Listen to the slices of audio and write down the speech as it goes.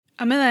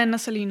I'm Elena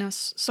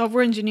Salinas,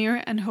 software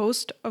engineer and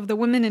host of the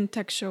Women in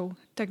Tech show,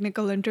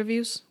 technical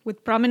interviews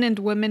with prominent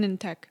women in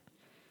tech.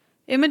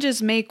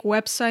 Images make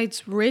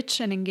websites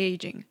rich and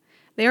engaging.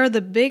 They are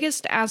the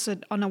biggest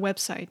asset on a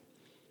website.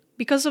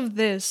 Because of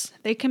this,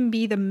 they can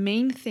be the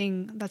main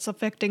thing that's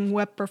affecting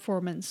web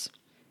performance.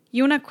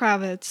 Una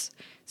Kravets,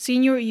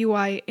 senior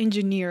UI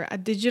engineer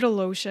at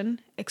DigitalOcean,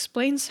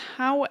 explains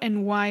how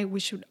and why we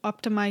should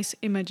optimize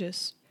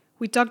images.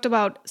 We talked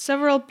about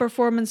several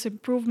performance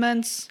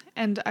improvements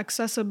and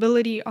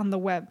accessibility on the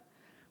web.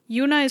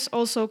 Una is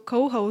also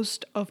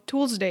co-host of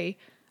Tools Day,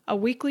 a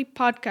weekly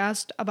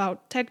podcast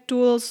about tech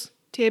tools,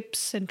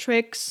 tips, and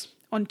tricks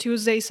on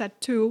Tuesdays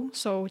at 2,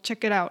 so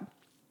check it out.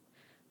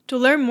 To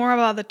learn more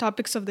about the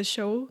topics of the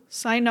show,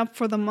 sign up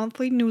for the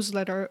monthly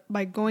newsletter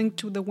by going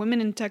to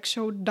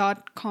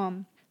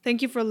thewomenintechshow.com.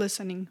 Thank you for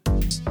listening.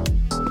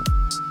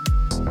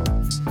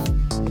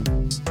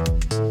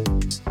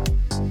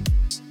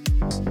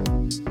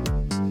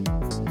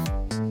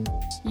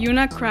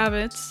 Una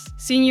Kravets,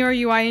 senior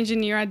UI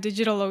engineer at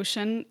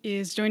DigitalOcean,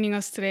 is joining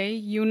us today.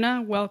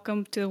 Una,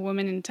 welcome to the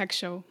Women in Tech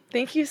show.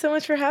 Thank you so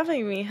much for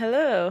having me.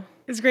 Hello.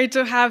 It's great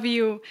to have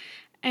you.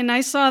 And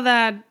I saw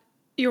that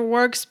your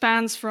work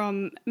spans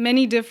from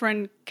many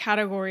different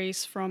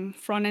categories, from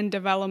front-end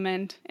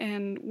development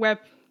and web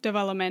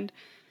development.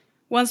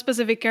 One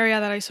specific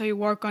area that I saw you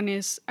work on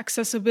is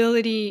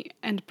accessibility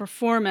and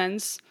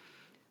performance.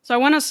 So I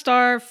want to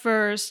start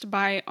first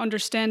by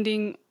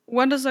understanding,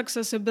 what does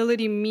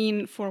accessibility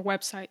mean for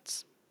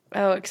websites?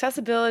 Oh,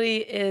 accessibility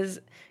is,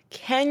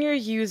 can your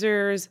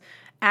users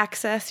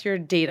access your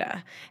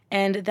data?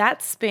 And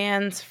that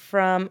spans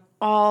from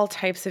all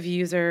types of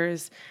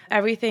users,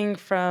 everything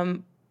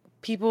from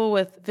people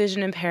with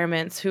vision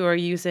impairments who are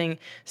using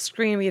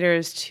screen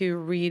readers to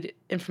read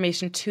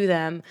information to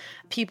them,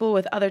 people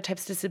with other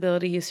types of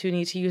disabilities who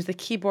need to use the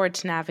keyboard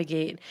to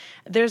navigate.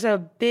 There's a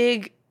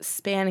big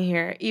span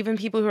here. Even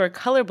people who are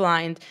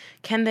colorblind,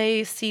 can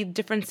they see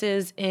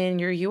differences in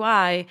your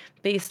UI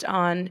based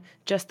on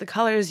just the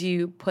colors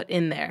you put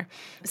in there?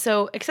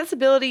 So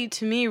accessibility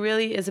to me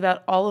really is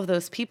about all of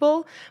those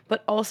people,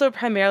 but also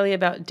primarily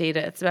about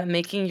data. It's about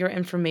making your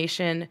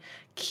information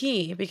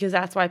key because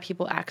that's why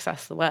people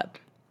access the web.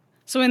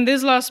 So in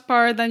this last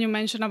part that you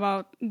mentioned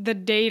about the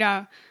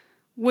data,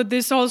 would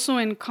this also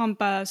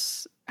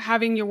encompass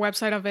having your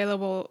website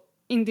available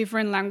in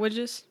different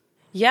languages?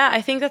 Yeah,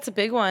 I think that's a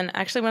big one.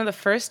 Actually, one of the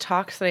first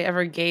talks that I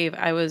ever gave,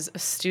 I was a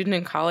student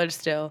in college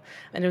still,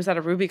 and it was at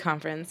a Ruby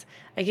conference.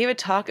 I gave a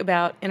talk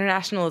about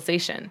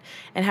internationalization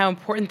and how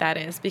important that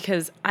is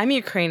because I'm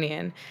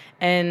Ukrainian,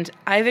 and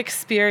I've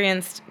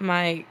experienced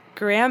my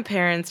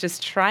grandparents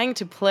just trying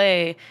to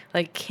play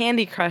like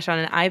Candy Crush on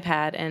an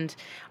iPad, and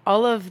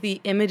all of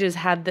the images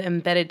had the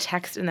embedded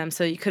text in them,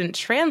 so you couldn't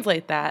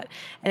translate that,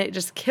 and it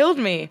just killed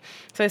me.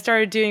 So I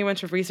started doing a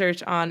bunch of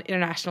research on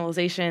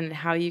internationalization and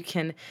how you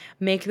can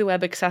make the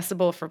web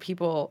accessible for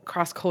people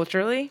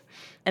cross-culturally.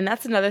 And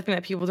that's another thing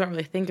that people don't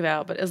really think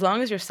about, but as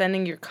long as you're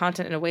sending your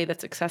content in a way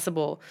that's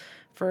accessible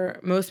for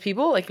most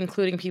people, like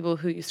including people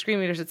who use screen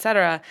readers,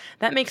 etc.,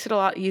 that makes it a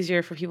lot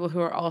easier for people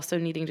who are also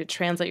needing to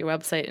translate your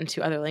website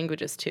into other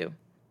languages too.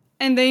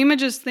 And the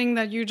images thing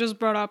that you just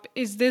brought up,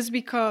 is this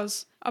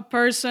because a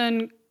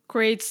person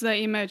creates the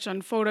image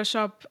on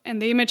Photoshop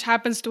and the image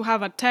happens to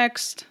have a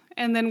text,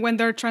 and then when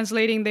they're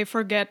translating, they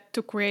forget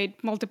to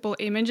create multiple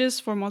images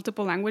for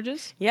multiple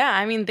languages? Yeah,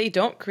 I mean, they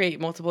don't create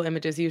multiple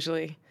images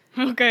usually.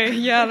 Okay,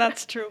 yeah,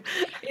 that's true.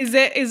 Is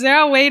there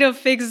a way to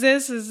fix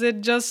this? Is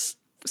it just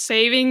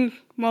saving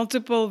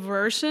multiple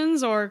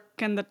versions, or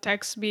can the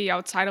text be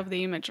outside of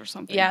the image or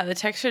something? Yeah, the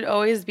text should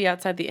always be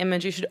outside the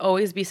image. You should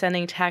always be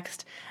sending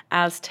text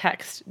as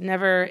text,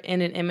 never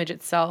in an image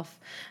itself.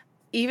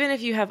 Even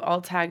if you have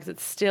alt tags,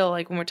 it's still,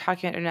 like when we're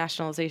talking about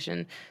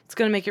internationalization, it's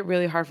going to make it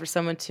really hard for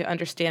someone to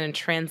understand and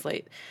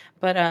translate.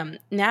 But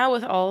now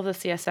with all of the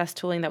CSS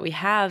tooling that we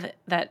have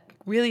that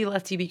really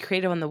lets you be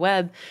creative on the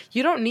web,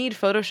 you don't need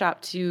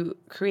Photoshop to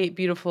create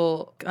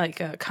beautiful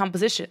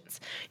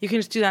compositions. You can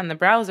just do that in the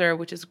browser,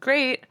 which is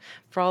great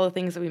for all the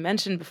things that we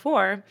mentioned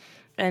before.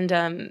 And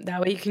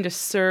that way you can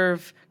just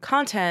serve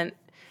content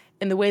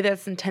in the way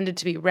that's intended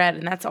to be read.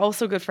 And that's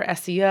also good for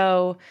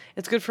SEO.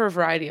 It's good for a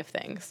variety of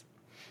things.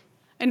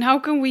 And how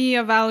can we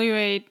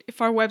evaluate if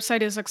our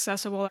website is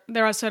accessible?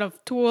 There are a set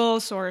of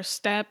tools or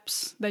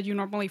steps that you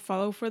normally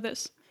follow for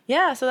this?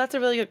 Yeah, so that's a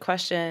really good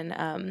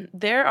question.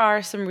 There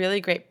are some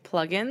really great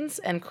plugins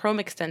and Chrome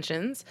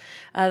extensions.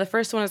 The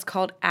first one is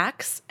called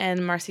Axe,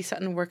 and Marcy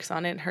Sutton works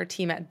on it and her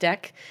team at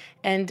Deck.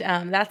 And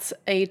that's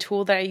a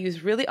tool that I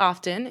use really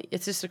often.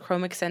 It's just a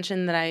Chrome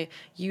extension that I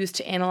use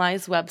to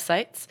analyze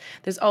websites.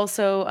 There's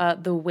also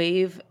the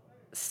Wave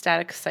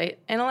Static Site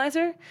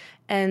Analyzer,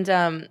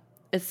 and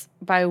it's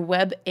by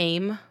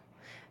WebAIM.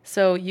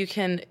 So you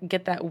can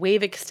get that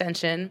Wave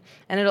extension,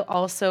 and it'll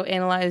also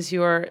analyze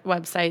your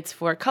websites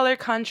for color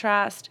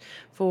contrast,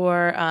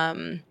 for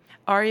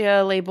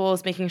ARIA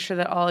labels, making sure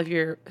that all of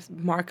your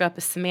markup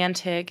is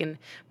semantic and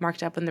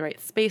marked up in the right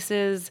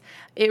spaces.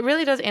 It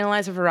really does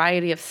analyze a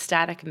variety of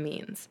static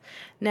means.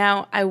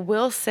 Now, I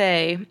will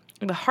say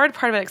The hard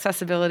part about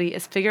accessibility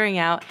is figuring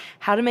out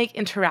how to make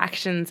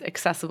interactions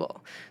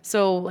accessible.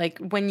 So, like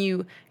when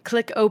you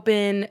click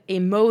open a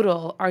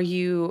modal, are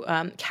you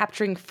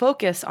capturing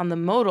focus on the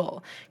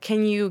modal?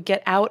 Can you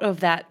get out of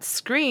that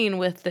screen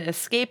with the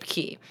escape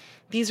key?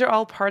 These are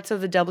all parts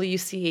of the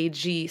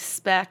WCAG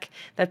spec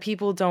that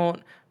people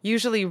don't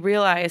usually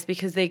realize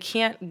because they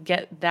can't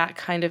get that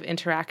kind of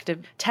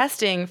interactive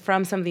testing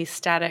from some of these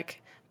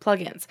static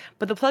plugins.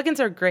 But the plugins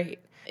are great.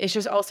 It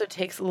just also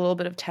takes a little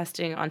bit of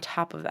testing on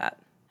top of that.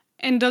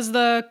 And does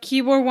the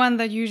keyboard one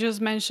that you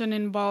just mentioned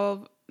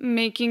involve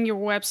making your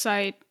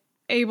website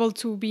able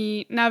to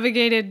be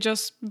navigated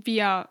just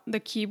via the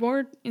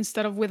keyboard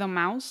instead of with a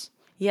mouse?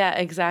 Yeah,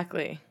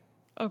 exactly.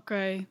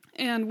 Okay.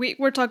 And we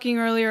were talking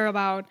earlier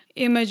about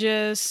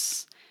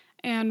images,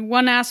 and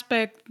one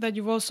aspect that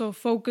you've also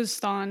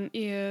focused on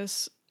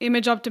is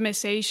image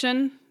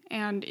optimization.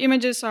 And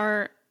images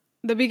are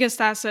the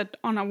biggest asset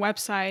on a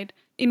website.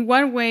 In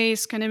what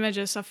ways can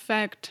images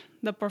affect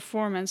the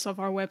performance of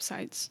our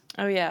websites?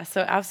 Oh, yeah.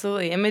 So,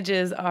 absolutely.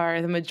 Images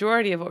are the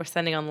majority of what we're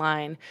sending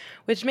online,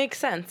 which makes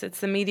sense. It's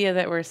the media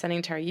that we're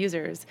sending to our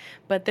users.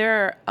 But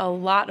there are a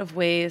lot of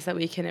ways that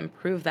we can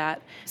improve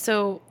that.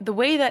 So, the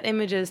way that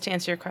images, to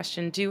answer your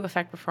question, do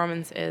affect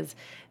performance is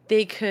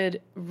they could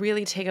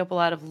really take up a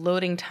lot of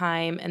loading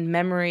time and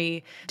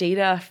memory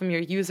data from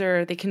your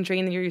user. They can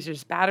drain your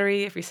user's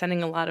battery if you're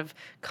sending a lot of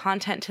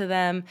content to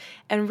them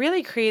and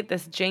really create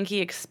this janky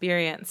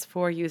experience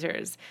for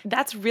users.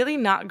 That's really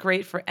not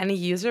great for any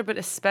user, but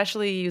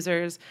especially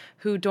users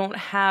who don't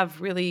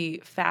have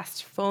really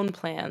fast phone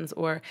plans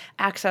or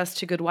access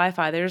to good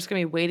Wi-Fi. They're just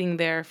going to be waiting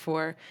there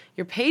for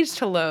your page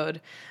to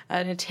load,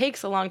 and it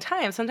takes a long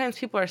time. Sometimes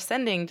people are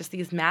sending just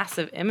these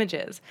massive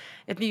images.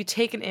 If you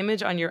take an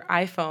image on your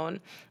iPhone,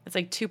 it's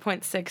like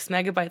 2.6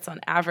 megabytes on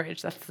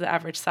average. That's the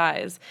average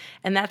size.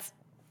 And that's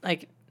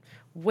like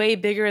way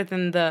bigger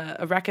than the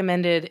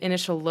recommended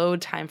initial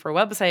load time for a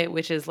website,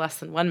 which is less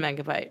than 1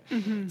 megabyte.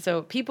 Mm-hmm.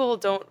 So people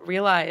don't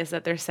realize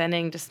that they're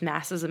sending just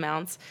massive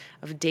amounts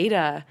of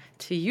data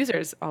to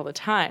users all the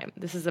time.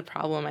 This is a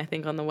problem, I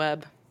think, on the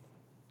web.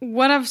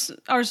 What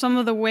are some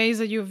of the ways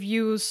that you've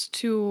used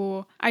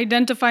to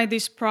identify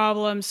these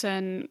problems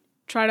and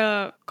try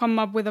to come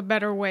up with a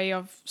better way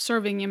of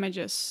serving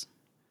images?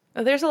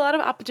 There's a lot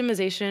of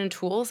optimization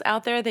tools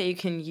out there that you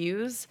can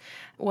use.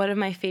 One of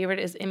my favorite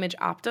is Image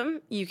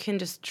Optim. You can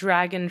just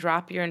drag and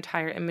drop your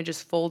entire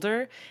images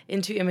folder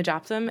into Image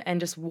Optim and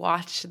just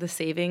watch the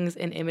savings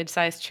in image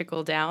size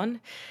trickle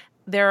down.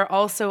 There are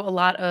also a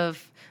lot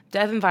of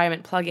dev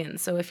environment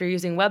plugins. So if you're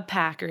using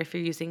Webpack or if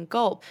you're using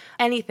Gulp,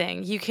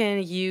 anything, you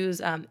can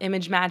use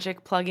Image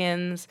Magic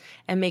plugins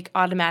and make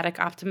automatic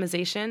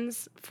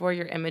optimizations for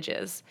your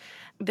images.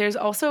 There's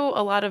also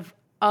a lot of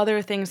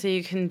other things that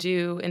you can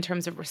do in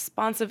terms of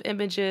responsive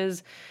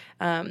images,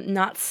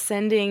 not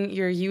sending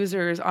your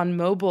users on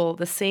mobile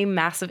the same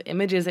massive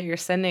images that you're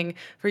sending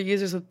for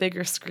users with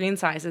bigger screen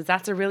sizes.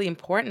 That's a really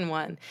important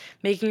one.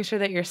 Making sure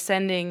that you're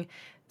sending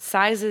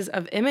sizes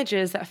of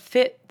images that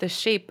fit the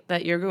shape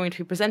that you're going to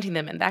be presenting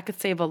them in. That could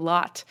save a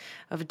lot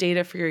of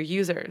data for your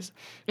users.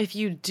 If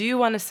you do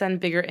want to send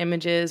bigger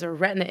images or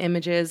retina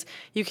images,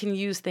 you can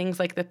use things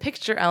like the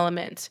picture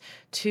element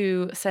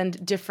to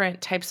send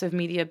different types of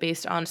media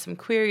based on some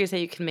queries that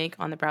you can make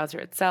on the browser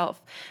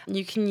itself.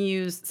 You can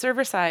use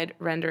server-side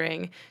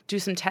rendering, do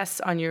some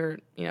tests on your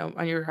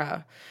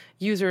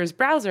user's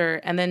browser,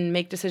 and then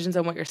make decisions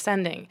on what you're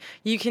sending.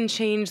 You can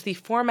change the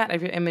format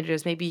of your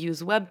images, maybe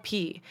use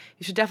WebP.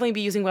 You should definitely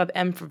be using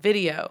WebM for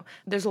video.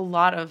 There's a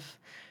lot of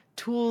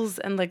tools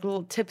and like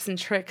little tips and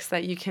tricks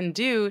that you can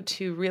do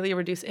to really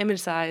reduce image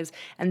size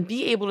and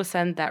be able to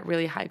send that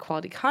really high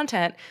quality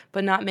content,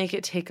 but not make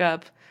it take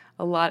up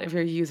a lot of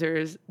your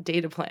user's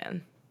data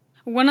plan.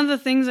 One of the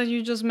things that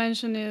you just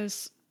mentioned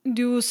is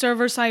do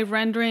server-side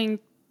rendering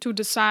to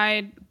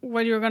decide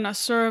what you're going to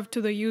serve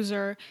to the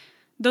user.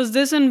 Does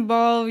this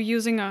involve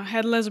using a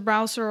headless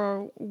browser,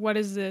 or what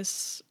is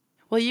this?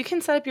 Well, you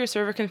can set up your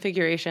server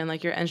configuration,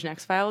 like your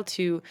Nginx file,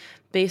 to,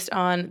 based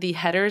on the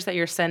headers that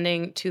you're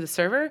sending to the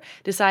server,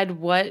 decide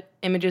what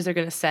images they're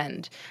going to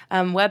send.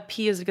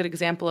 WebP is a good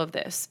example of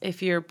this.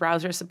 If your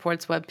browser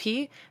supports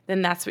WebP,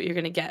 then that's what you're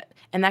going to get.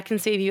 And that can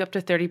save you up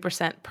to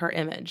 30% per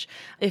image.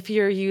 If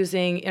you're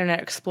using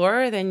Internet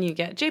Explorer, then you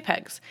get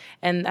JPEGs.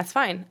 And that's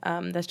fine.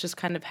 That's just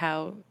kind of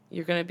how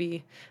you're going to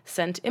be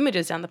sent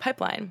images down the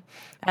pipeline.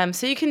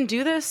 So you can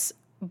do this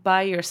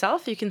by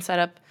yourself. You can set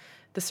up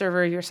the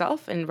server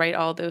yourself and write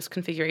all those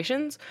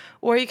configurations,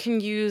 or you can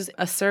use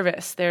a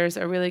service. There's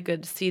a really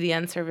good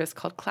CDN service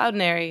called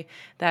Cloudinary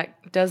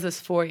that does this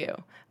for you.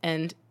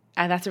 And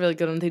that's a really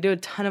good one. They do a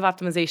ton of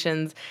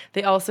optimizations.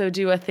 They also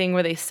do a thing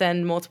where they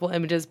send multiple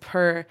images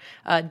per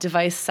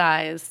device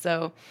size.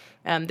 So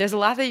there's a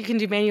lot that you can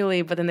do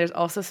manually, but then there's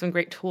also some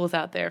great tools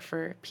out there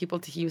for people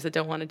to use that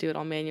don't want to do it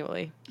all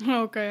manually.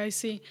 Okay, I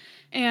see.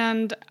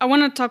 And I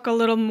want to talk a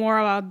little more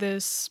about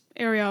this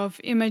area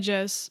of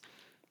images.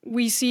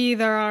 We see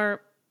there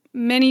are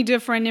many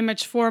different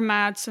image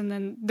formats, and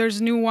then there's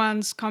new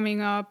ones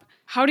coming up.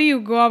 How do you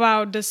go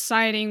about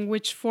deciding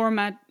which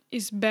format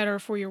is better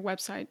for your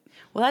website?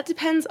 Well, that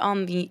depends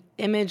on the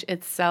image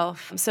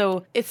itself.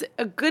 So it's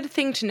a good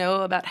thing to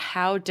know about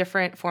how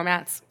different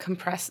formats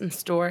compress and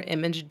store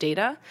image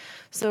data.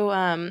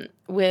 So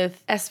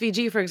with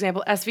SVG, for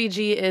example,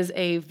 SVG is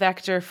a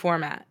vector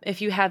format.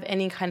 If you have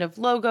any kind of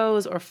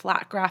logos or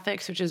flat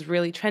graphics, which is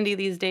really trendy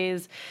these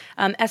days,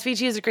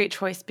 SVG is a great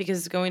choice because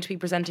it's going to be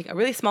presenting a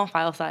really small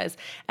file size.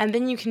 And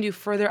then you can do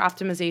further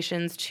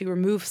optimizations to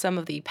remove some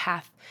of the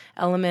path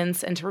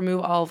elements and to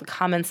remove all the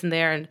comments in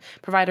there and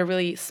provide a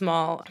really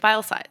small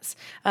file size.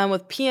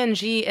 With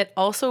PNG, it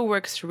also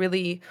works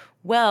really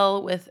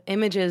well with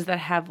images that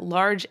have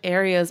large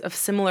areas of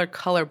similar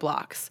color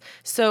blocks.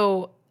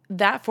 So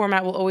that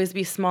format will always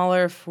be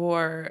smaller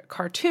for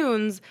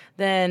cartoons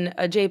than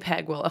a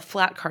JPEG will, a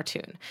flat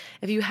cartoon.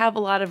 If you have a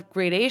lot of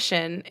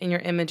gradation in your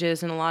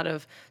images and a lot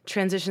of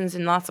transitions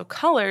and lots of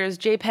colors,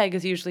 JPEG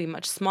is usually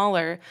much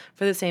smaller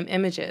for the same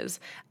images.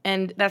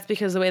 And that's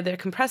because the way that it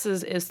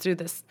compresses is through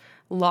this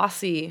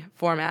lossy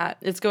format.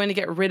 It's going to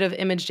get rid of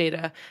image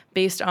data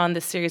based on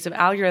this series of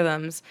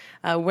algorithms,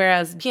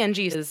 whereas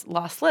PNG is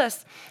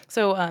lossless.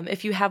 So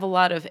if you have a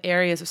lot of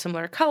areas of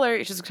similar color,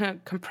 it's just going to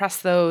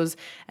compress those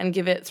and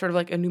give it sort of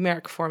like a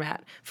numeric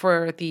format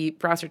for the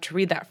browser to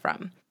read that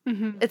from.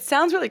 Mm-hmm. It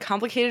sounds really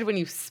complicated when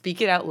you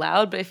speak it out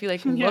loud, but if you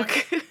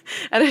look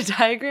at a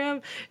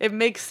diagram, it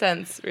makes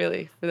sense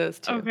really for those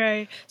two.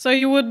 Okay, so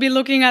you would be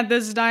looking at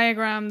this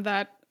diagram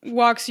that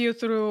walks you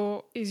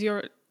through, is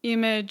your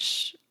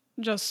image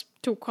just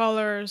two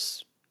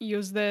colors,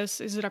 use this?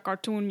 Is it a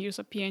cartoon, use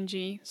a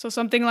PNG? So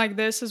something like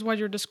this is what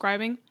you're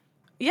describing?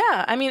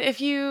 Yeah, I mean,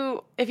 if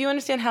you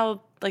understand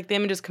how the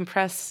images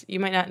compress, you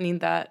might not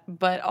need that.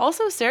 But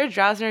also Sarah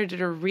Drasner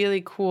did a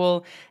really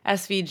cool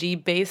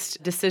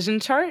SVG-based decision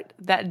chart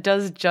that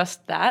does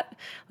just that,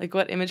 like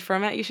what image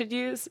format you should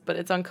use, but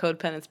it's on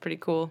CodePen. It's pretty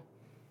cool.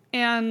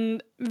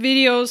 And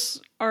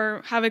videos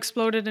have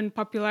exploded in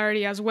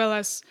popularity as well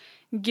as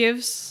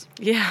GIFs.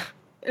 Yeah.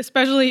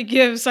 Especially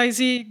GIFs. I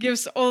see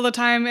GIFs all the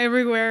time,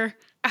 everywhere.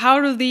 How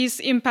do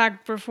these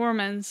impact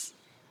performance?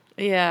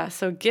 Yeah,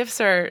 so GIFs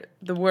are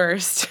the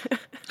worst.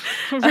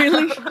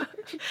 Really?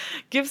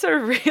 GIFs are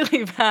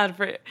really bad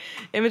for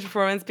image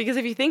performance because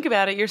if you think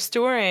about it, you're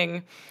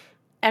storing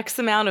X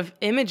amount of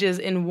images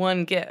in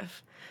one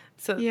GIF.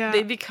 So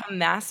they become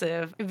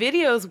massive.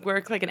 Videos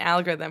work like an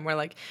algorithm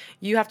where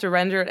you have to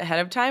render it ahead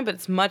of time, but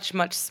it's much,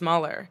 much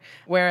smaller.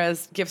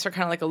 Whereas GIFs are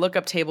kind of like a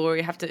lookup table where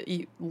you have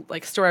to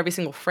store every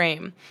single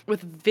frame.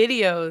 With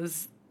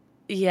videos,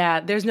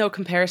 there's no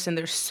comparison.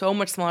 They're so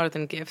much smaller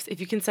than GIFs. If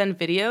you can send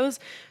videos,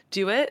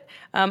 do it.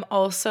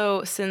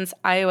 Also, since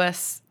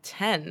iOS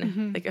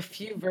 10, a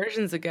few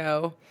versions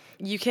ago,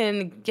 you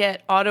can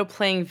get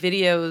auto-playing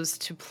videos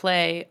to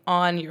play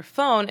on your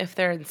phone if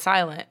they're in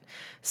silent.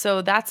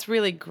 So that's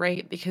really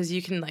great because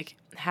you can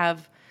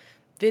have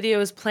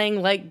videos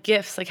playing like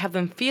GIFs, have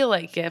them feel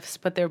like GIFs,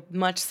 but they're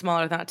much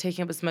smaller. They're not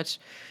taking up as much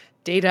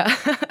data,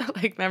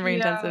 memory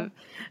intensive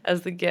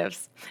as the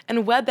GIFs. And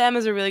WebM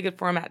is a really good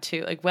format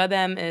too.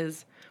 WebM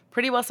is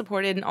pretty well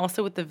supported, and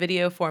also with the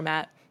video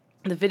format,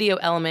 the video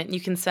element, you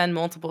can send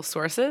multiple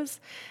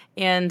sources,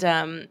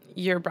 and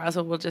your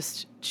browser will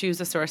just choose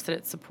a source that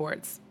it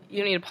supports. You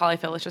don't need a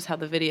polyfill, it's just how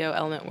the video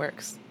element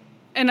works.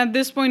 And at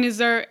this point, is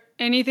there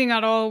anything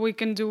at all we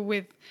can do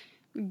with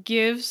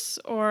GIFs,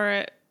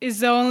 or is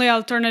the only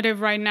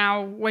alternative right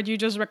now what you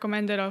just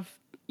recommended of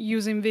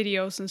using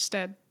videos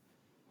instead?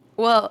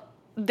 Well,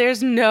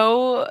 there's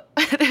no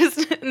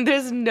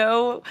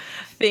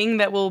thing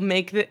that will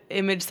make the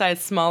image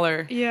size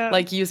smaller,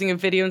 like using a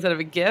video instead of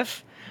a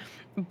GIF.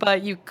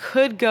 But you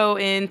could go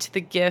into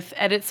the GIF,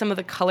 edit some of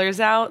the colors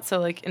out.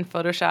 So in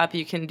Photoshop,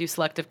 you can do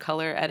selective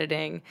color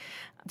editing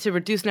to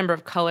reduce number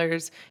of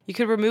colors. You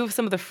could remove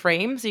some of the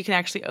frames. You can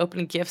actually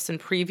open GIFs in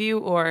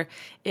Preview or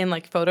in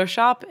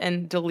Photoshop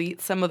and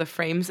delete some of the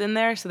frames in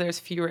there so there's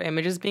fewer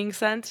images being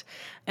sent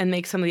and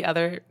make some of the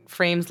other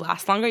frames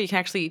last longer. You can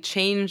actually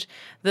change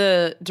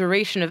the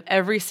duration of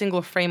every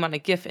single frame on a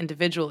GIF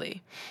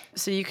individually.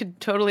 So you could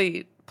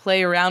totally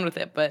play around with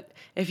it, but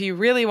if you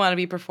really want to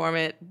be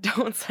performant,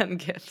 don't send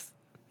GIFs.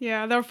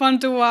 Yeah, they're fun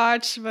to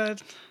watch,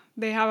 but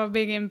they have a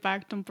big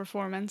impact on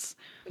performance.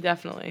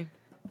 Definitely.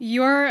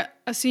 You're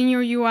a senior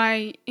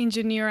UI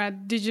engineer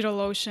at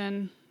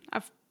DigitalOcean.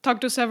 I've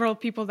talked to several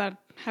people that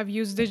have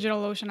used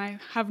DigitalOcean. I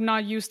have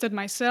not used it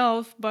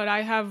myself, but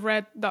I have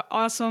read the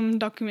awesome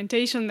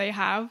documentation they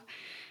have.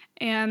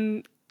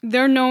 And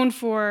they're known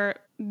for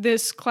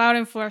this cloud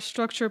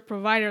infrastructure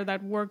provider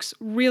that works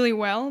really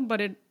well,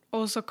 but it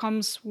also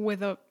comes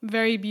with a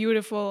very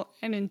beautiful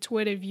and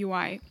intuitive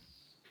UI.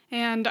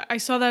 And I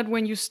saw that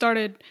when you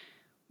started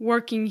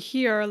working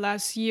here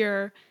last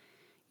year,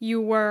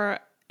 you were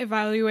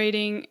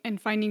evaluating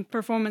and finding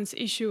performance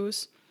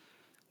issues.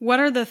 What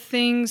are the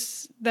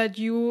things that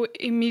you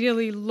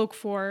immediately look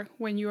for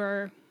when you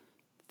are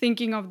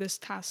thinking of this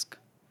task?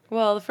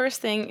 Well, the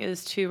first thing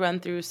is to run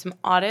through some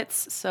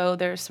audits. So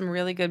there's some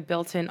really good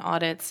built-in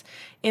audits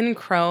in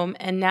Chrome.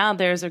 And now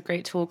there's a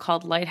great tool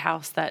called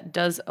Lighthouse that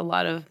does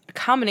a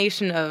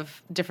combination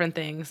of different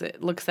things.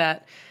 It looks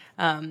at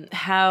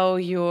how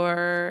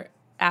your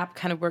app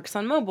kind of works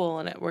on mobile,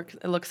 and it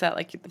looks at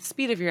like the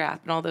speed of your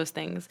app and all those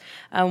things.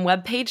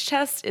 Web page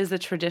test is a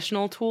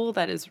traditional tool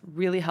that is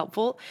really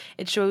helpful.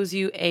 It shows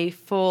you a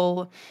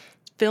full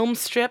film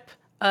strip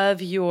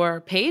of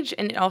your page,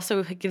 and it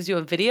also gives you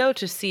a video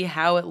to see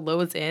how it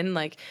loads in,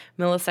 like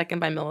millisecond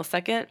by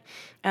millisecond.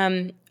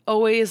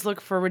 Always look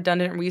for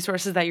redundant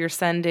resources that you're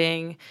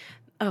sending.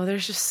 Oh,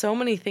 there's just so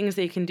many things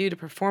that you can do to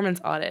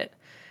performance audit.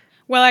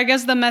 Well, I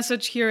guess the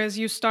message here is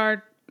you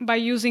start by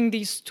using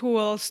these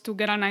tools to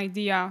get an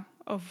idea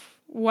of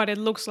what it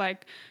looks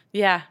like.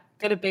 Yeah,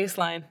 get a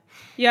baseline.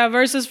 Yeah,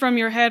 versus from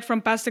your head,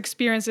 from past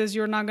experiences,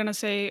 you're not going to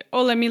say,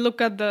 oh, let me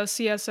look at the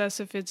CSS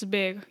if it's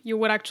big. You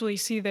would actually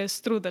see this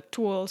through the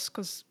tools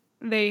because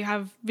they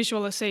have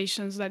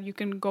visualizations that you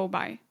can go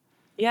by.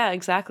 Yeah,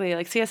 exactly.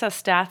 Like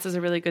CSS Stats is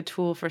a really good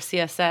tool for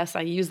CSS.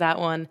 I use that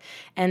one.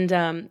 And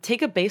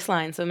take a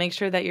baseline. So make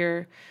sure that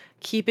you're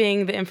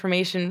keeping the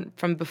information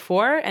from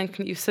before and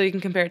so you can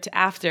compare it to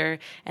after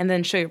and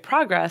then show your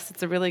progress.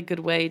 It's a really good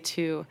way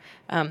to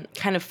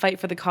kind of fight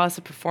for the cause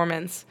of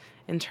performance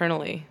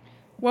internally.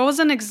 What was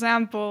an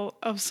example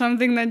of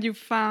something that you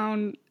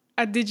found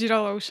at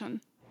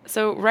DigitalOcean?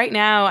 So right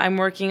now I'm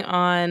working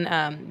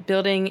on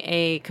building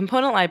a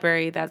component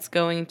library that's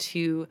going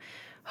to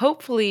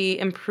hopefully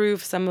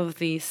improve some of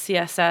the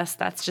CSS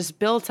that's just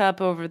built up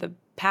over the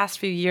past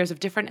few years of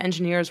different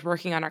engineers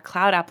working on our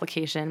cloud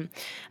application,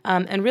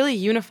 and really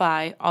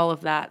unify all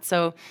of that.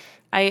 So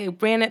I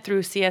ran it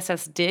through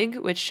CSS Dig,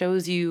 which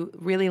shows you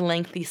really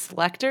lengthy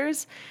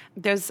selectors.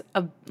 There's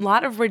a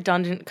lot of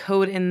redundant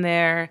code in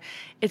there.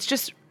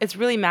 It's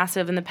really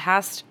massive. In the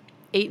past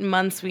 8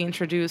 months, we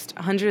introduced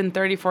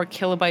 134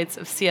 kilobytes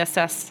of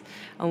CSS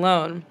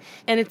alone.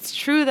 And it's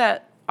true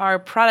that our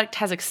product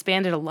has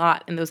expanded a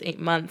lot in those 8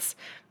 months,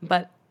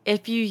 but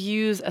if you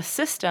use a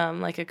system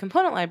like a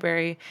component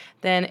library,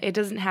 then it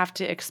doesn't have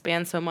to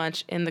expand so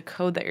much in the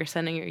code that you're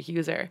sending your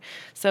user.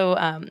 So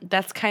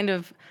that's kind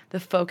of the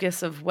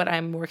focus of what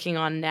I'm working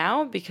on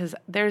now, because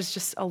there's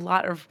just a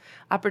lot of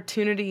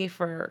opportunity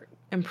for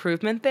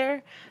improvement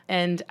there.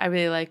 And I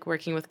really like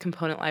working with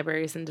component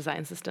libraries and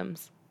design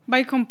systems.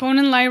 By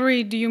component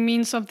library, do you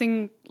mean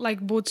something like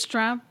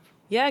Bootstrap?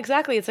 Yeah,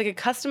 exactly. It's like a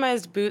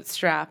customized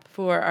bootstrap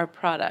for our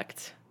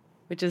product,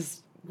 which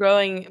is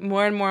growing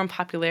more and more in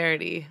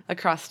popularity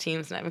across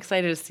teams, and I'm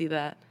excited to see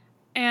that.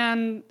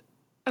 And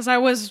as I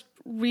was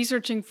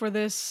researching for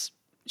this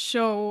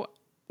show,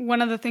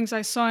 one of the things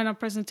I saw in a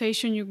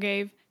presentation you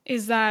gave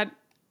is that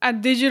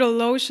at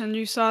DigitalOcean,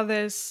 you saw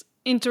this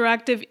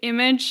interactive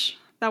image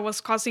that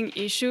was causing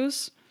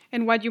issues.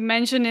 And what you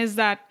mentioned is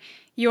that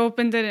you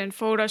opened it in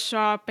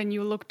Photoshop and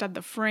you looked at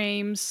the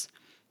frames.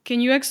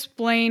 Can you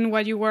explain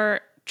what you were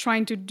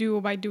trying to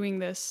do by doing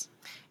this?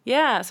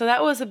 Yeah, so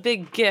that was a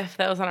big GIF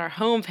that was on our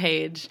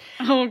homepage.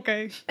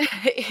 Okay.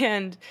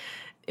 And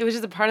it was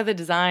just a part of the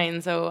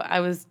design. So I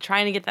was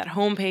trying to get that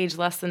homepage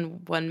less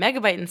than 1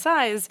 megabyte in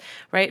size,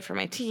 right, for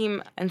my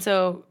team. And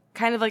so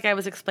kind of like I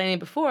was explaining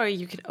before,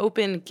 you can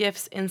open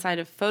GIFs inside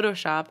of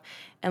Photoshop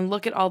and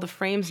look at all the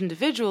frames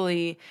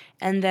individually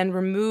and then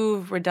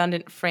remove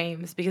redundant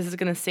frames because it's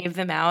going to save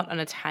them out on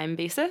a time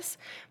basis.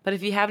 But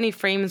if you have any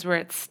frames where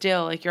it's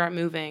still, like you aren't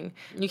moving,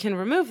 you can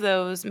remove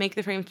those, make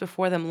the frames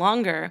before them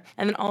longer,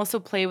 and then also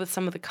play with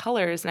some of the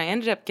colors. And I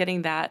ended up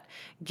getting that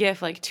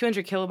GIF like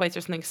 200 kilobytes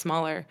or something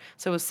smaller.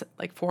 So it was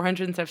like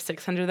 400 instead of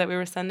 600 that we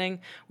were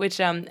sending, which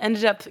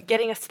ended up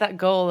getting us to that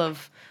goal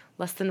of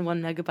less than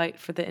 1 megabyte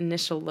for the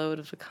initial load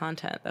of the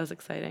content. That was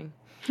exciting.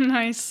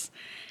 Nice.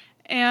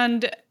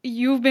 And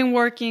you've been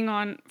working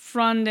on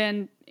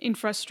front-end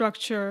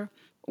infrastructure.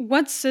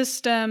 What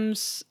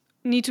systems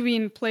need to be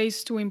in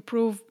place to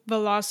improve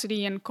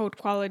velocity and code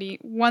quality?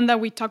 One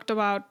that we talked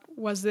about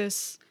was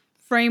this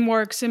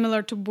framework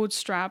similar to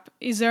Bootstrap.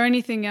 Is there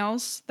anything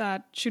else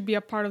that should be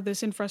a part of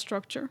this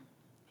infrastructure?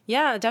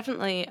 Yeah,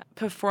 definitely.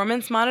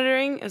 Performance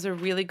monitoring is a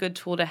really good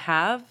tool to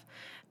have.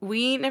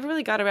 We never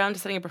really got around to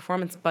setting a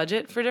performance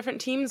budget for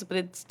different teams, but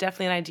it's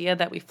definitely an idea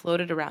that we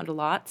floated around a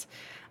lot.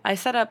 I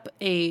set up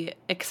a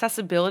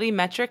accessibility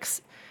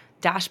metrics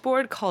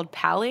dashboard called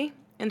Pally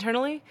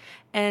internally,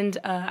 and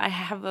I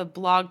have a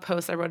blog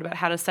post I wrote about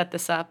how to set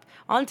this up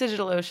on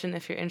DigitalOcean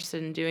if you're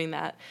interested in doing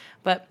that.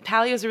 But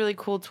Pally is a really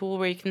cool tool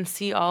where you can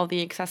see all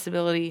the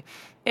accessibility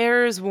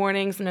errors,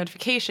 warnings, and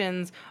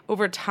notifications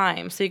over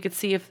time. So you could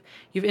see if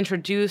you've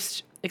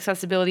introduced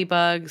accessibility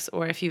bugs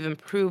or if you've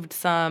improved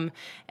some,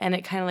 and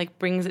it kind of like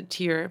brings it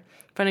to your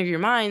front of your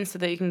mind so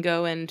that you can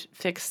go and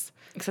fix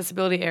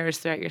accessibility errors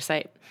throughout your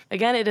site.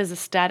 Again, it is a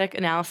static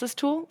analysis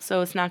tool, so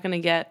it's not going to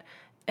get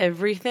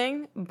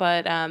everything,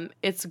 but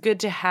it's good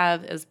to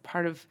have as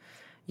part of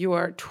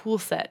your tool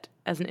set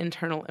as an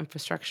internal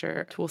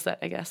infrastructure tool set,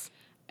 I guess.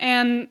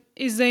 And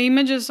is the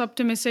images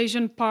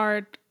optimization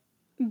part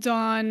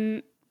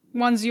done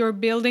once you're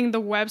building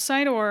the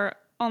website, or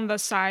on the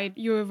side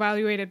you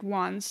evaluate it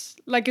once?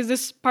 Like, is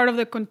this part of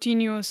the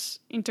continuous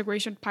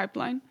integration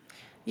pipeline?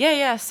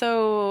 Yeah.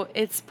 So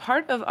it's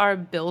part of our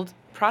build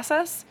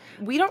process.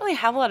 We don't really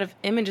have a lot of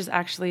images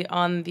actually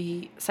on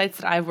the sites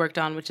that I've worked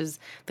on, which is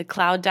the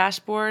Cloud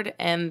Dashboard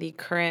and the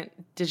current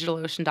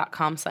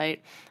DigitalOcean.com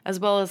site, as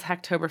well as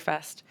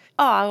Hacktoberfest.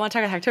 Oh, I want to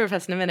talk about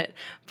Hacktoberfest in a minute.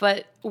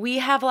 But we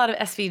have a lot of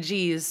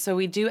SVGs. So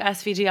we do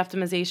SVG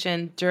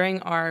optimization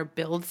during our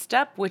build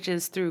step, which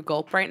is through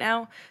Gulp right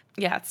now.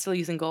 Yeah, it's still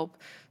using Gulp.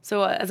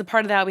 So as a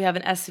part of that, we have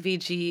an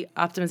SVG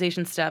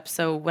optimization step.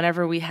 So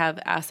whenever we have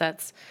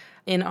assets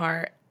in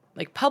our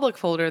public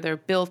folder, they're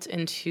built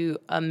into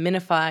a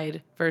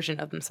minified version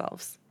of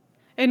themselves.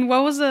 And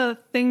what was the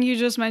thing you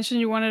just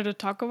mentioned you wanted to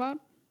talk about?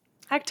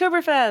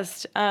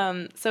 Hacktoberfest.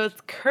 So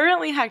it's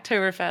currently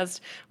Hacktoberfest,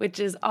 which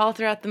is all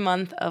throughout the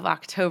month of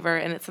October,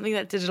 and it's something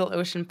that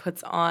DigitalOcean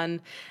puts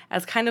on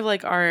as kind of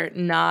like our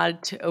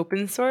nod to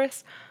open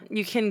source.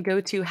 You can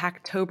go to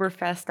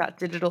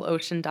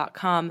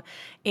hacktoberfest.digitalocean.com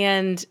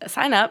and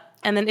sign up.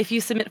 And then if you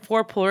submit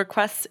 4 pull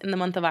requests in the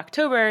month of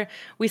October,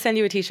 we send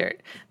you a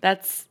t-shirt.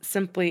 That's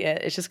simply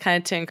it. It's just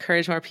kind of to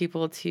encourage more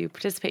people to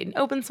participate in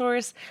open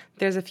source.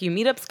 There's a few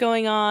meetups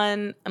going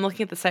on. I'm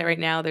looking at the site right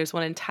now. There's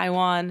one in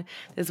Taiwan.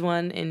 There's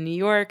one in New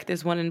York.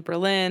 There's one in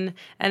Berlin.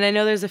 And I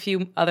know there's a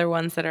few other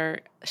ones that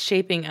are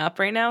shaping up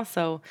right now.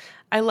 So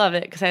I love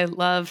it because I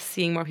love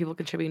seeing more people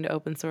contributing to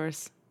open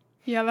source.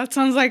 Yeah, that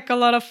sounds like a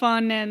lot of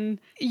fun. And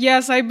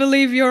yes, I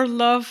believe your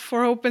love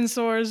for open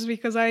source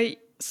because I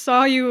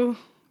saw you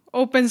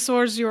open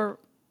source your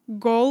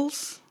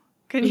goals.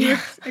 Can you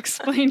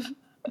explain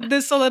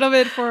this a little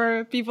bit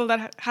for people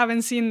that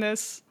haven't seen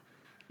this?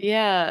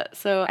 Yeah,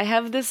 so I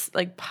have this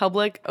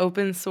public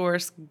open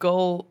source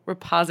goal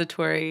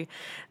repository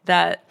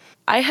that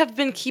I have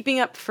been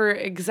keeping up for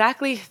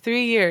exactly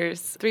 3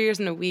 years, 3 years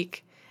and a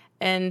week.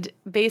 And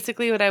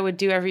basically what I would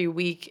do every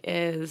week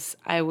is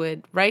I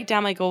would write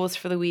down my goals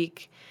for the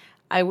week.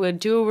 I would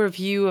do a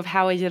review of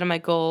how I did on my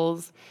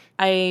goals.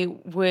 I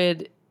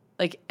would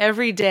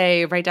every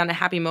day write down a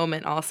happy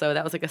moment also.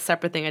 That was a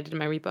separate thing I did in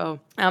my repo.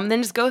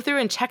 Then just go through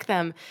and check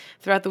them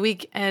throughout the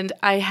week. And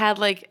I had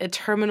a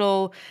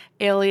terminal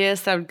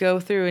alias that I would go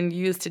through and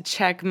use to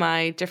check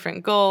my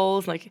different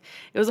goals. It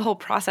was a whole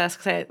process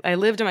because I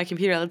lived on my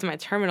computer, I lived in my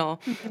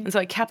terminal. Mm-hmm. And so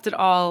I kept it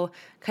all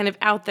kind of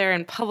out there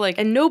in public.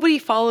 And nobody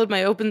followed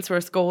my open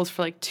source goals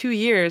for 2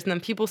 years. And then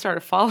people started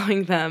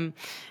following them.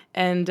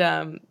 And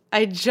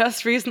I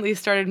just recently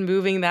started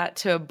moving that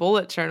to a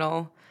bullet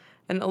journal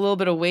and a little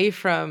bit away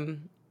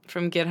from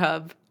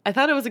GitHub. I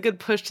thought it was a good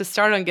push to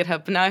start on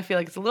GitHub, but now I feel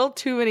like it's a little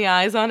too many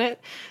eyes on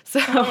it. So,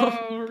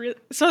 really?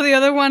 So the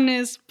other one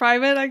is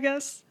private, I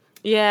guess?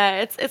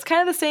 Yeah, it's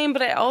kind of the same,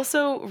 but I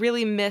also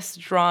really miss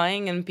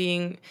drawing and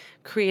being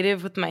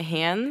creative with my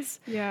hands.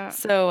 Yeah.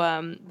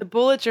 So the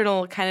bullet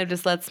journal kind of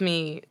just lets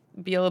me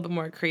be a little bit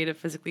more creative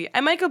physically.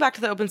 I might go back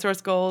to the open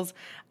source goals.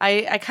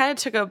 I kind of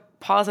took a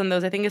pause on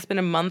those. I think it's been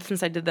a month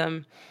since I did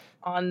them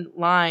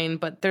online,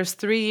 but there's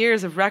 3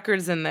 years of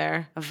records in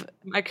there of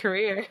my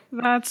career.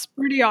 That's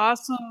pretty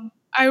awesome.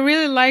 I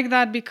really like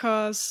that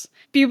because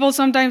people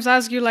sometimes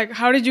ask you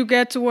how did you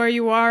get to where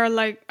you are?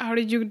 How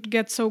did you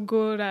get so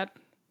good at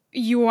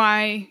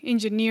UI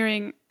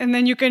engineering? And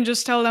then you can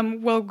just tell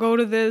them, well, go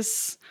to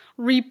this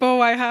repo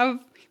I have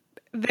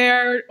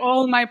there,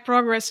 all my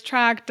progress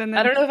tracked. And then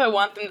I don't know if I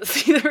want them to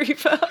see the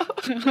repo.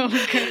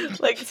 Okay.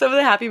 Some of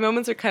the happy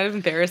moments are kind of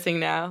embarrassing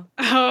now.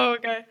 Oh,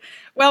 okay.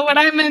 Well, what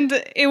I meant,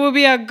 it would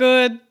be a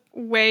good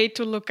way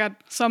to look at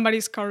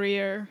somebody's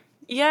career.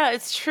 Yeah,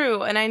 it's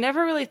true. And I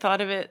never really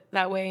thought of it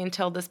that way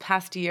until this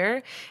past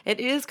year. It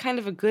is kind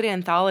of a good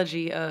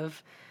anthology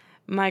of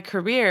my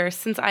career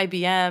since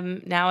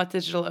IBM, now at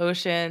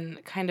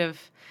DigitalOcean, kind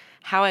of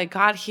how I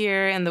got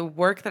here and the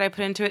work that I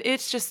put into it.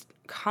 It's just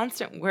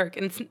constant work,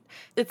 and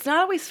it's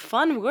not always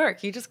fun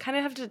work. You just kind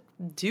of have to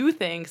do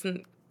things,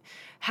 and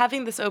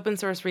having this open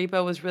source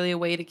repo was really a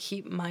way to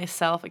keep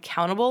myself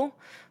accountable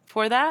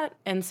for that.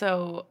 And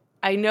so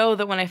I know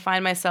that when I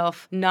find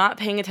myself not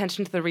paying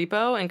attention to the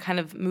repo and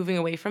kind of moving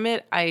away from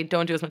it, I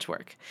don't do as much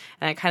work,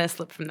 and I kind of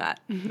slip from that.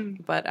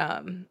 Mm-hmm. But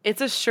it's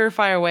a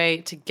surefire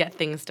way to get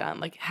things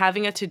done,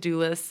 having a to-do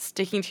list,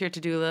 sticking to your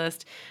to-do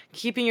list,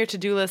 keeping your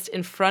to-do list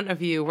in front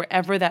of you,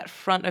 wherever that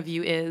front of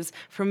you is.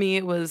 For me,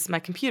 it was my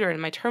computer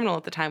and my terminal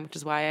at the time, which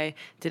is why I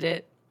did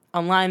it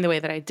online the way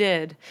that I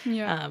did.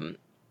 Yeah.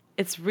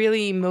 It's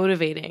really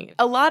motivating.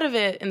 A lot of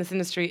it in this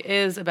industry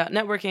is about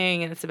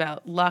networking and it's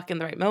about luck in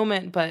the right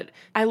moment. But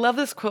I love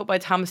this quote by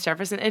Thomas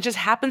Jefferson. It just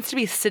happens to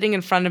be sitting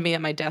in front of me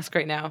at my desk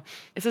right now.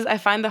 It says, "I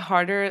find the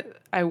harder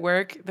I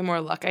work, the more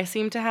luck I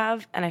seem to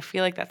have." And I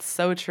feel like that's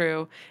so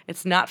true.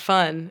 It's not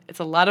fun. It's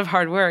a lot of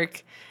hard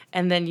work.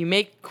 And then you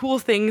make cool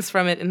things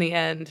from it in the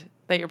end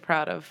that you're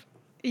proud of.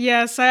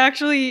 Yes, I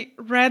actually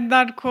read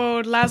that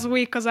quote last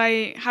week because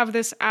I have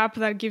this app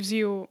that gives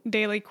you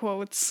daily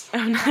quotes.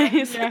 Oh,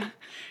 nice.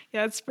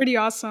 Yeah, it's pretty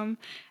awesome.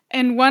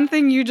 And one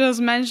thing you just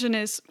mentioned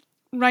is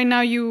right now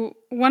you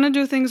want to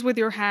do things with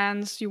your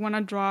hands. You want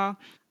to draw.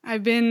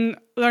 I've been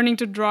learning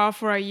to draw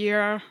for a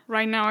year.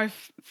 Right now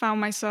I've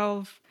found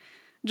myself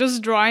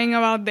just drawing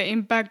about the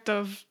impact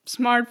of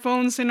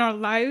smartphones in our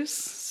lives.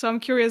 So I'm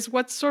curious,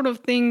 what sort of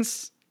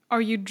things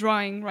are you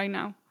drawing right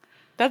now?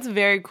 That's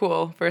very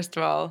cool, first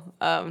of all,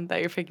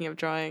 that you're picking up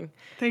drawing.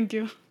 Thank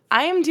you.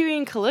 I am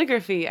doing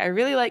calligraphy. I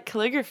really like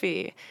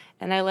calligraphy,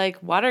 and I like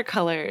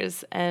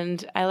watercolors,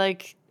 and I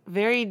like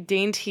very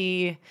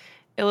dainty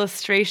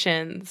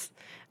illustrations.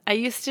 I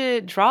used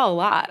to draw a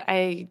lot.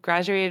 I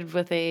graduated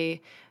with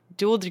a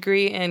dual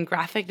degree in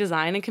graphic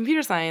design and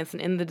computer science,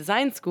 and in the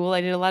design school,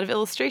 I did a lot of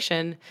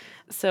illustration.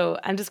 So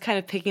I'm just kind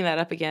of picking that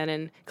up again.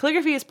 And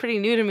calligraphy is pretty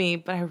new to me,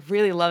 but I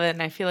really love it,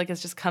 and I feel like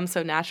it's just come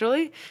so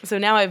naturally. So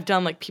now I've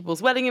done like people's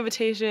wedding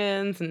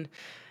invitations, and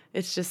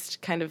it's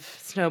just kind of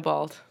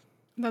snowballed.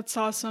 That's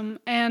awesome.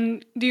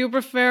 And do you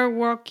prefer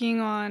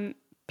working on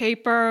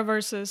paper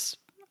versus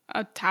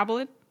a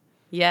tablet?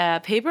 Yeah,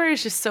 paper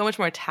is just so much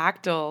more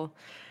tactile.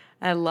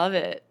 I love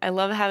it. I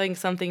love having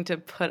something to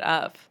put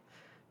up,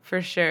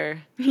 for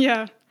sure.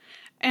 Yeah.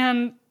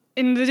 And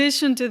in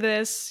addition to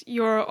this,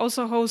 you're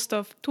also host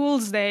of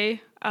Tools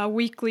Day, a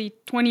weekly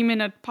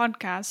 20-minute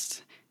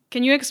podcast.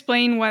 Can you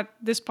explain what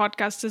this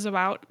podcast is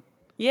about?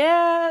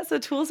 Yeah, so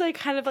Tools Day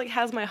kind of like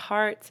has my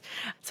heart.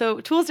 So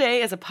Tools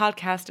Day is a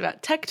podcast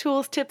about tech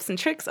tools, tips, and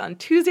tricks on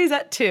Tuesdays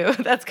at 2.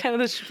 That's kind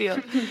of the spiel.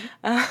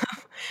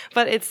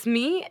 But it's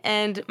me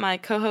and my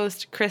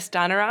co-host, Chris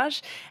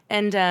Donaraj,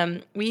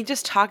 and we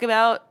just talk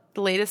about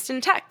the latest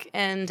in tech.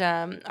 And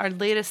our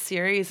latest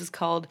series is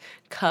called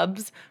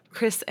Cubs,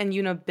 Chris and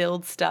Una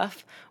Build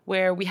Stuff,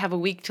 where we have a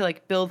week to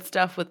like build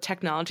stuff with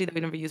technology that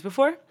we've never used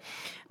before.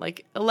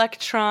 Like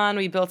Electron,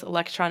 we built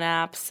Electron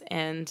apps,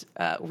 and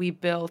we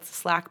built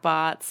Slack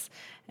bots.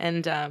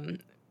 And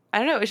I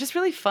don't know, it's just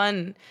really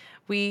fun.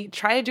 We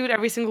try to do it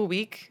every single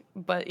week,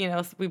 but, you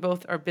know, we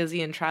both are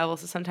busy and travel,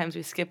 so sometimes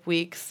we skip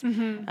weeks.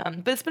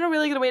 But it's been a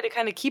really good way to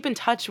kind of keep in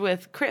touch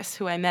with Chris,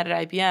 who I met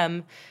at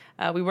IBM.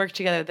 We worked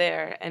together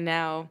there, and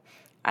now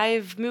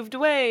I've moved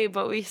away,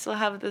 but we still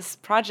have this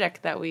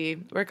project that we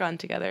work on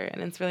together,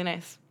 and it's really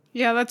nice.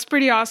 Yeah, that's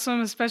pretty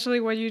awesome, especially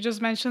what you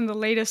just mentioned, the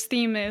latest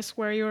theme is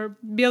where you're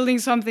building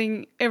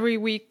something every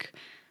week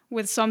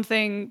with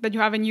something that you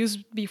haven't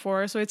used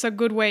before. So it's a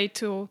good way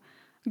to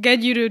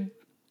get you to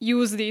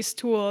use these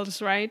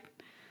tools, right?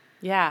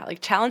 Yeah, like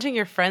challenging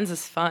your friends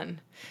is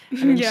fun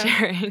and Yeah.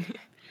 sharing.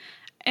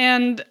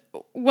 And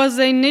was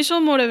the initial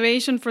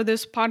motivation for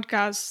this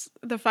podcast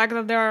the fact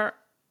that there are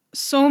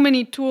so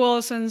many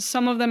tools and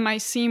some of them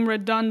might seem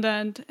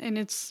redundant and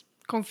it's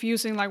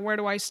confusing, like where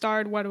do I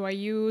start, what do I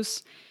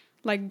use,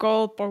 like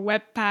Gulp or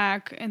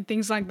Webpack and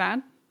things like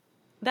that?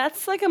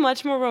 That's like a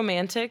much more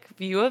romantic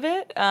view of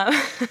it.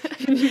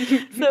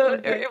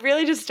 So it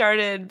really just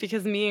started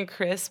because me and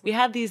Chris, we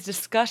had these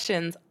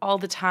discussions all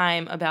the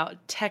time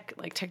about tech,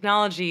 like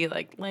technology,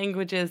 like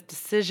languages,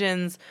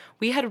 decisions.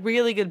 We had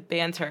really good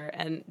banter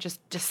and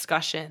just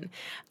discussion.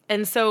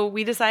 And so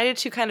we decided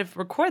to kind of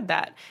record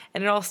that.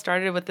 And it all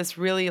started with this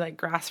really like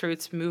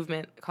grassroots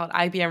movement called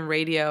IBM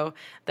Radio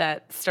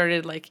that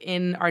started like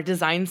in our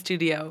design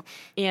studio.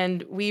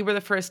 And we were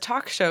the first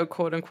talk show,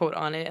 quote unquote,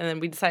 on it. And then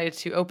we decided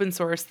to open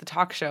source the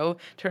talk show,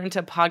 turn it into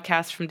a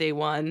podcast from day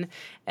one,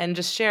 and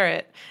just share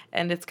it.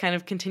 And it's kind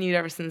of continued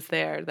ever since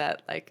there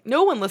that like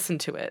no one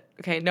listened to it.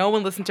 Okay, no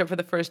one listened to it for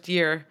the first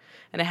year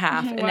and a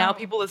half. Wow. And now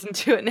people listen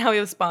to it. Now we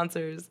have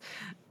sponsors.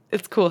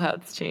 It's cool how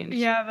it's changed.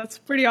 Yeah, that's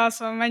pretty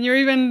awesome. And you're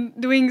even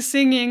doing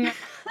singing.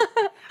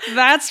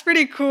 That's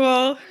pretty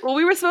cool. Well,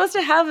 we were supposed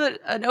to have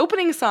an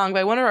opening song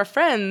by one of our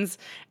friends,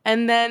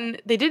 and then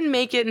they didn't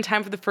make it in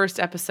time for the first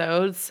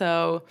episode.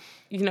 So,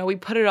 you know, we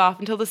put it off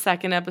until the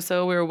second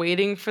episode. We were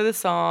waiting for the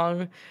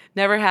song.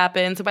 Never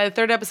happened. So by the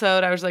third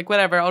episode, I was like,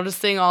 whatever, I'll just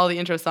sing all the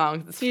intro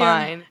songs. It's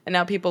fine. And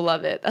now people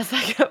love it. That's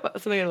like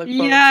something I look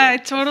forward to. Yeah, I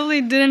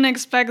totally didn't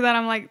expect that.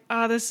 I'm like,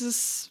 oh, this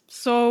is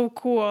so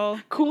cool.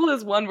 Cool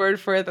is one word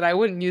for it that I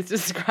wouldn't use to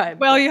describe.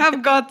 Well, you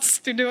have guts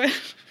to do it.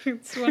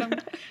 That's what I'm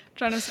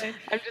trying to say.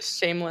 I'm just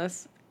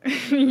shameless.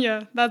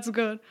 Yeah, that's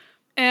good.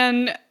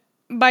 And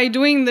by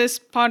doing this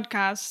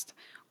podcast,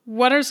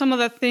 what are some of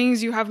the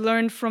things you have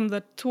learned from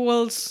the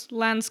tools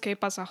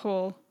landscape as a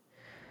whole?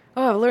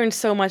 Oh, I've learned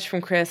so much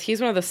from Chris.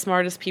 He's one of the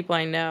smartest people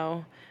I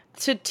know.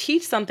 To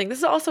teach something, this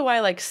is also why I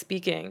like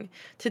speaking.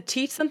 To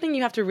teach something,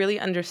 you have to really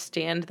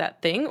understand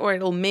that thing, or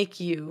it'll make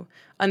you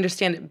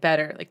understand it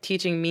better. Like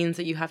teaching means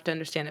that you have to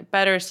understand it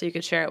better so you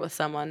could share it with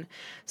someone.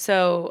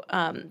 So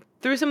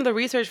through some of the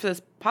research for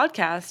this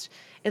podcast,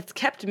 it's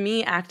kept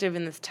me active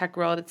in this tech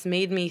world. It's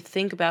made me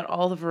think about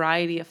all the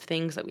variety of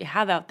things that we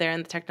have out there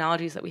and the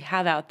technologies that we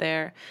have out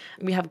there.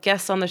 We have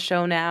guests on the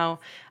show now.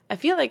 I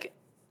feel like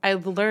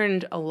I've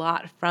learned a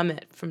lot from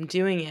it, from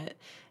doing it.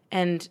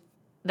 And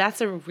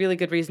that's a really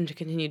good reason to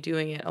continue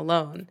doing it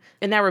alone.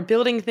 And now we're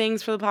building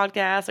things for the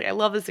podcast. Like I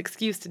love this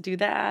excuse to do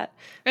that.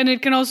 And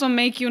it can also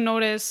make you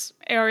notice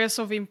areas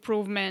of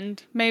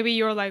improvement. Maybe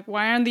you're like,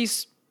 why aren't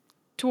these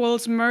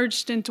tools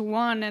merged into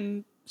one?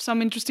 And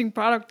some interesting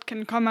product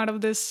can come out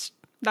of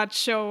that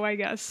show, I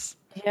guess.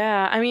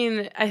 Yeah, I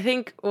mean, I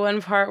think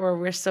one part where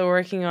we're still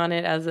working on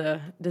it as a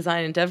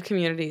design and dev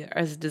community, or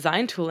as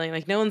design tooling,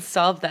 like no one's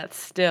solved that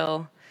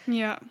still.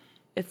 Yeah.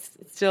 It's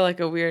still like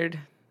a weird,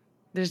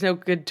 there's no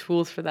good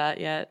tools for that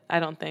yet,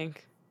 I don't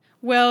think.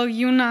 Well,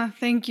 Una,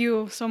 thank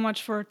you so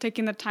much for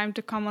taking the time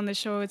to come on the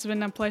show. It's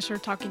been a pleasure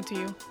talking to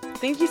you.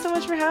 Thank you so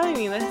much for having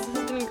me. This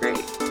has been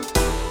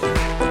great.